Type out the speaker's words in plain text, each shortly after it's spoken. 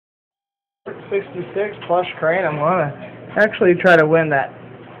66 plush crane. I'm going to actually try to win that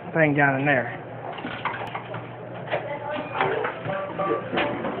thing down in there.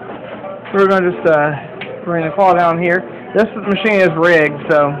 We're going to just bring the claw down here. This machine is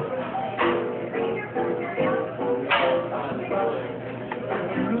rigged, so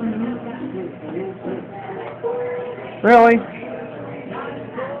really?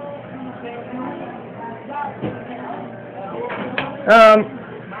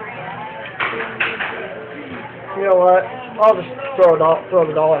 You know what? I'll just throw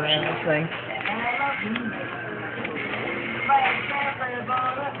the dollar in this thing.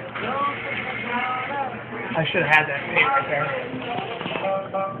 I should have had that tape right there.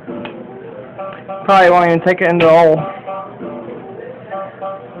 Probably won't even take it into the hole.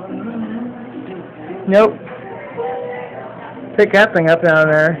 Nope. Pick that thing up down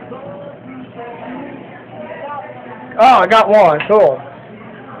there. Oh, I got one. Cool.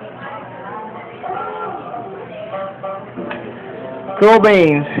 Cool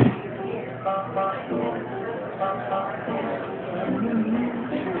beans.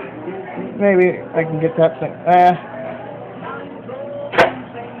 Maybe I can get that thing.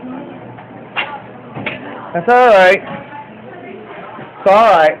 That's alright. It's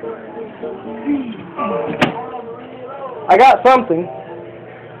alright. I got something.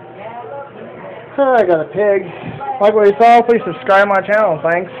 I got a pig. Like what you saw, please subscribe to my channel.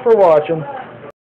 Thanks for watching.